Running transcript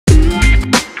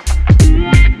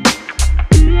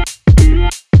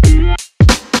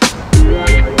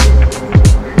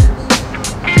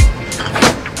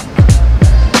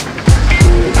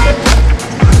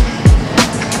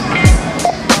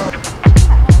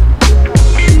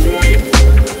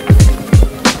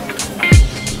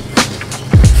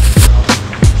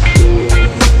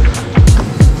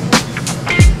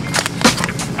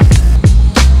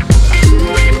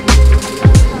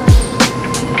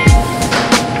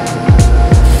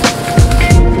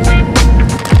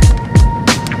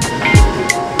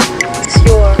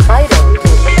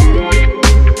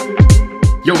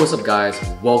What's up guys,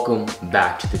 welcome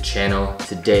back to the channel.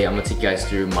 Today I'm gonna take you guys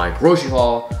through my grocery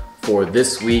haul for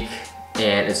this week,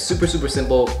 and it's super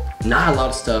simple. Not a lot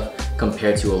of stuff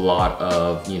compared to a lot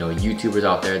of YouTubers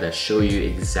out there that show you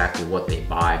exactly what they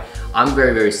buy. I'm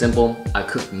very simple. I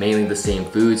cook mainly the same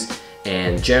foods,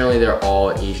 and generally they're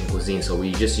all Asian cuisine, so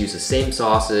we just use the same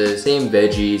sauces, same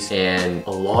veggies, and a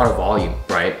lot of volume,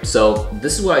 right? So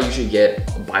this is what I usually get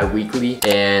bi-weekly,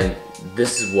 and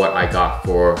this is what I got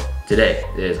for today.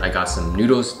 I got some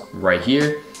noodles right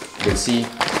here. You can see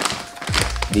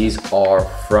these are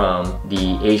from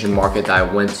the Asian market that I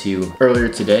went to earlier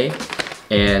today.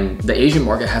 And the Asian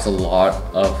market has a lot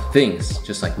of things,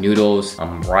 just like noodles,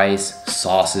 rice,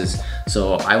 sauces.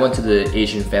 So I went to the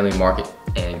Asian family market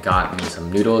and got me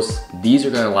some noodles. These are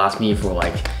gonna last me for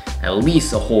like at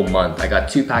least a whole month. I got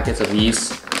 2 packets of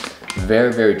these,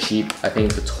 very cheap. I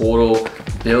think the total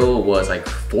bill was like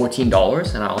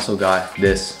 $14, and I also got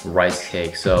this rice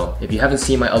cake. So if you haven't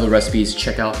seen my other recipes,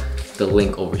 check out the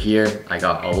link over here. I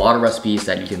got a lot of recipes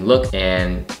that you can look,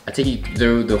 and I take you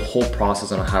through the whole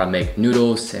process on how to make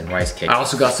noodles and rice cake. I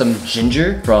also got some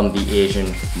ginger from the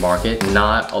Asian market.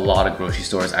 Not a lot of grocery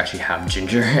stores actually have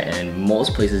ginger, and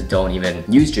most places don't even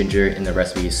use ginger in the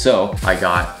recipes. So I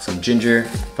got some ginger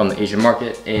from the Asian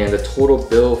market, and the total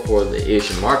bill for the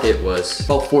Asian market was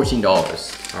about $14.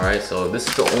 All right, so this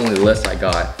is the only list I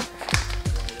got,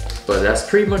 but that's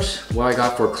pretty much what I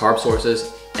got for carb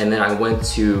sources. And then I went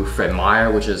to Meyer,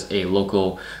 which is a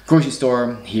local grocery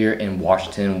store here in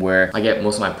Washington where I get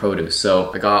most of my produce.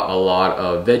 So I got a lot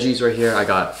of veggies right here. I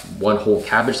got 1 whole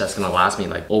cabbage that's gonna last me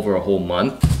like over a whole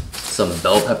month. Some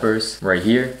bell peppers right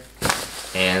here,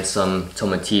 and some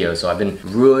tomatillos. So I've been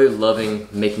really loving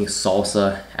making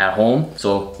salsa at home.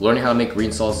 So learning how to make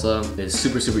green salsa is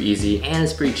super easy, and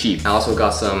it's pretty cheap. I also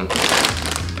got some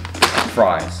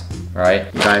fries.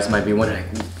 Alright, you guys might be wondering,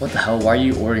 what the hell, why are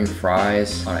you ordering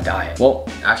fries on a diet? Well,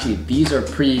 actually these are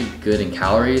pretty good in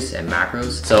calories and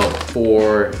macros. So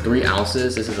for 3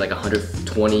 ounces, this is like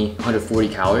 140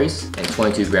 calories and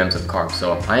 22 grams of carbs.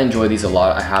 So I enjoy these a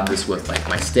lot. I have this with like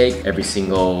my steak every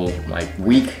single like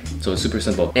week. So it's super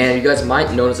simple. And you guys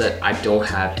might notice that I don't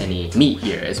have any meat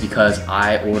here. It's because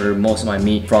I order most of my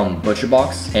meat from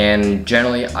ButcherBox, and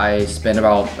generally I spend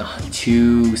about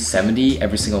 $270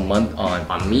 every single month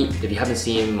on meat. If you haven't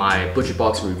seen my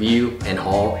ButcherBox review and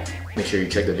haul, make sure you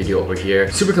check the video over here.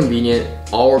 Super convenient,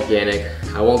 all organic.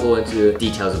 I won't go into the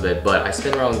details of it, but I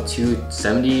spend around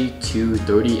 $270,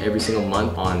 $230 every single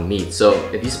month on meat. So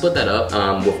if you split that up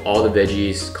with all the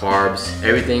veggies, carbs,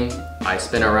 everything, I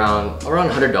spend around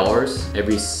 $100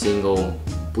 every single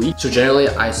week. So generally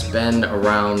I spend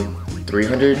around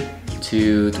 $300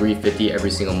 to $350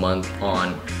 every single month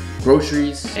on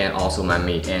groceries and also my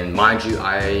meat. And mind you,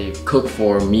 I cook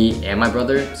for me and my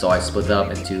brother, so I split that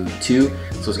up into 2.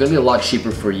 So it's gonna be a lot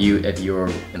cheaper for you if you're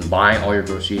buying all your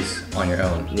groceries on your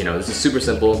own. This is super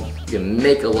simple. You can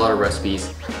make a lot of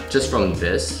recipes just from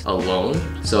this alone.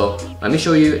 So let me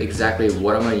show you exactly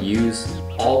what I'm gonna use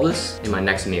all this in my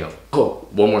next meal. Oh,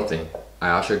 one more thing.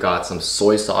 I also got some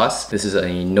soy sauce. This is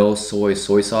a no soy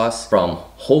sauce from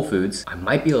Whole Foods. I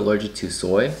might be allergic to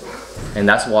soy, and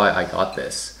that's why I got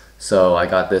this. So I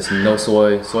got this no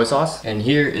soy sauce. And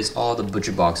here is all the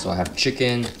ButcherBox. So I have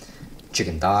chicken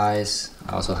thighs.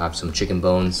 I also have some chicken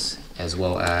bones, as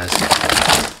well as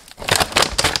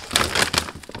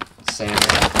salmon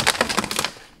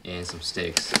and some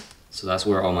steaks. So that's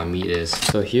where all my meat is.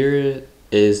 So here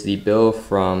is the bill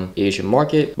from Asian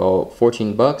market, about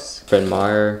 14 bucks.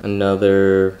 Meyer,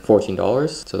 another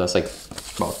 $14. So that's like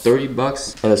about 30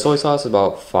 bucks. And the soy sauce is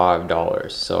about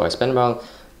 $5. So I spent about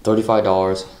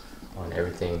 $35 on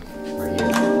everything right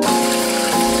here.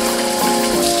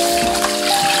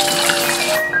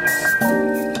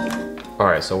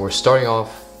 Alright, so we're starting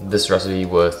off this recipe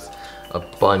with a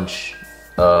bunch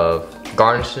of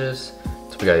garnishes.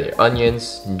 So we got the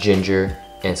onions, ginger,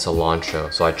 and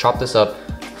cilantro. So I chopped this up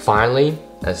finely,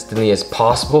 as thinly as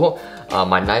possible.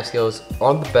 My knife skills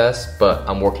aren't the best, but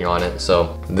I'm working on it.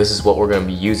 So this is what we're gonna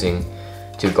be using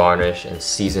to garnish and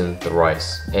season the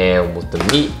rice. And with the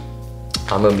meat,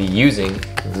 I'm gonna be using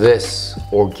this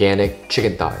organic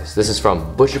chicken thighs. This is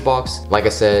from ButcherBox. Like I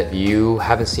said, if you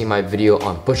haven't seen my video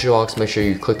on ButcherBox, make sure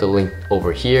you click the link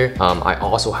over here. I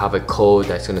also have a code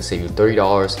that's gonna save you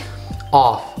 $30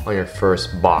 off on your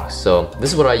first box. So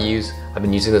this is what I use. I've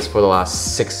been using this for the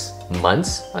last 6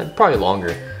 months, probably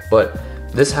longer, but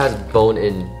this has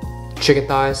bone-in chicken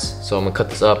thighs. So I'm gonna cut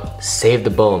this up, save the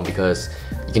bone, because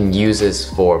you can use this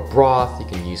for broth, you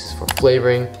can use this for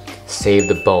flavoring. Save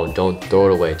the bone, don't throw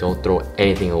it away, don't throw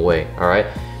anything away, all right?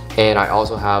 And I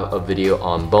also have a video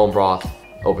on bone broth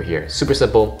over here. Super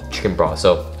simple chicken broth.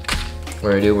 So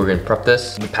we're gonna prep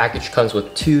this. The package comes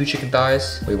with 2 chicken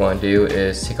thighs. What you wanna do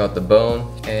is take out the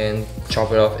bone and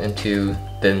chop it off into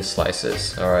thin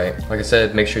slices, all right? Like I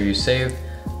said, make sure you save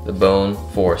the bone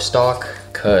for stock,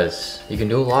 cause you can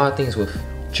do a lot of things with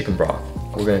chicken broth.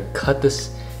 We're gonna cut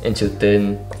this into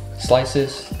thin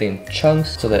slices, thin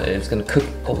chunks, so that it's gonna cook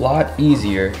a lot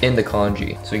easier in the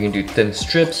congee. So you can do thin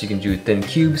strips, you can do thin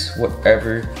cubes,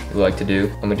 whatever you like to do.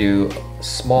 I'm gonna do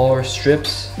smaller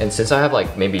strips, and since I have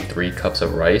like maybe 3 cups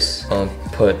of rice, I'll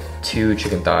put 2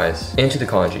 chicken thighs into the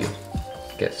congee.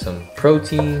 Get some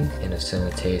protein, and it's gonna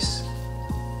taste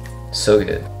so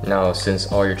good. Now,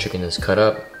 since all your chicken is cut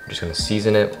up, I'm just gonna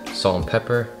season it, salt and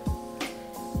pepper.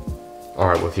 All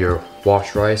right, with your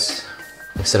washed rice,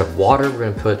 instead of water, we're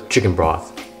gonna put chicken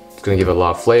broth. It's gonna give it a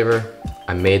lot of flavor.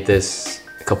 I made this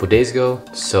a couple days ago,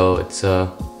 so it's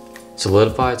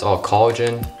solidified. It's all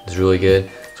collagen. It's really good.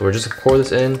 So we're just gonna pour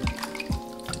this in.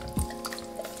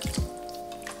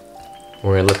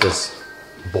 We're gonna let this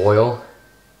boil,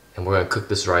 and we're gonna cook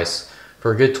this rice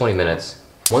for a good 20 minutes.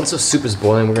 Once the soup is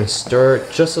boiling, we're gonna stir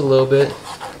it just a little bit.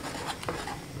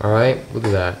 All right, look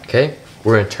at that, okay?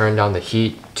 We're gonna turn down the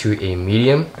heat to a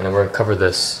medium, and then we're gonna cover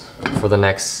this for the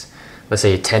next, let's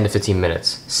say 10 to 15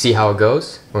 minutes. See how it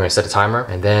goes. We're gonna set a timer,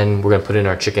 and then we're gonna put in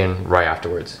our chicken right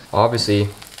afterwards. Obviously,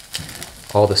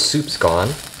 all the soup's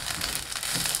gone.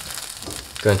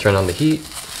 Gonna turn on the heat.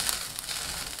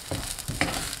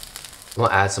 I'm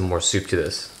gonna add some more soup to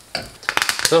this.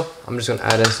 So I'm just gonna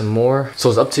add in some more. So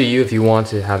it's up to you if you want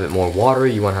to have it more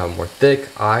watery, you want to have it more thick.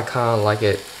 I kind of like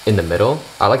it in the middle.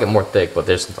 I like it more thick, but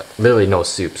there's like literally no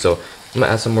soup. So I'm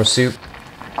gonna add some more soup.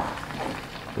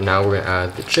 Now we're gonna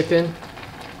add the chicken.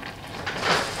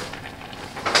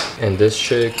 And this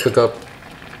should cook up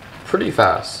pretty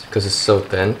fast because it's so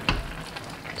thin.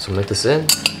 So make this in.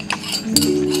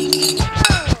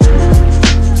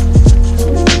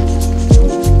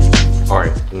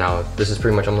 Alright, now this is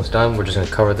pretty much almost done. We're just gonna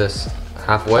cover this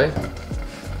halfway.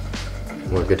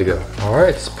 We're good to go.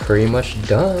 Alright, it's pretty much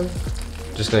done.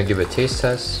 Just gonna give it a taste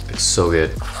test. It's so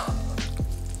good.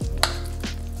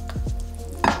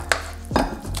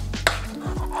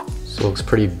 So it looks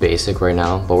pretty basic right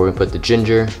now, but we're gonna put the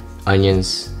ginger,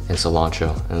 onions, and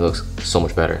cilantro, and it looks so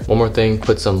much better. One more thing,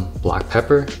 put some black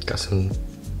pepper. Got some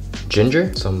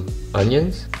ginger, some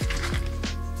onions.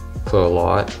 Put a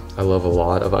lot. I love a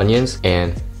lot of onions,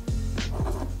 and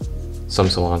some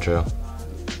cilantro.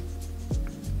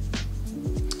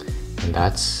 And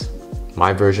that's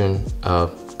my version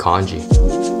of congee.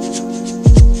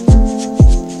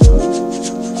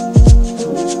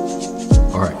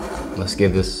 All right, let's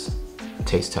give this a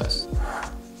taste test.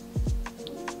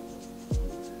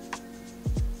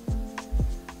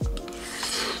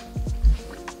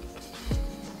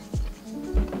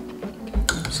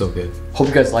 So good. Hope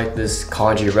you guys like this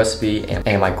congee recipe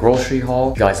and my grocery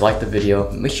haul. If you guys like the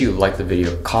video, make sure you like the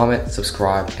video, comment,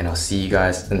 subscribe, and I'll see you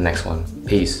guys in the next one.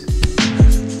 Peace.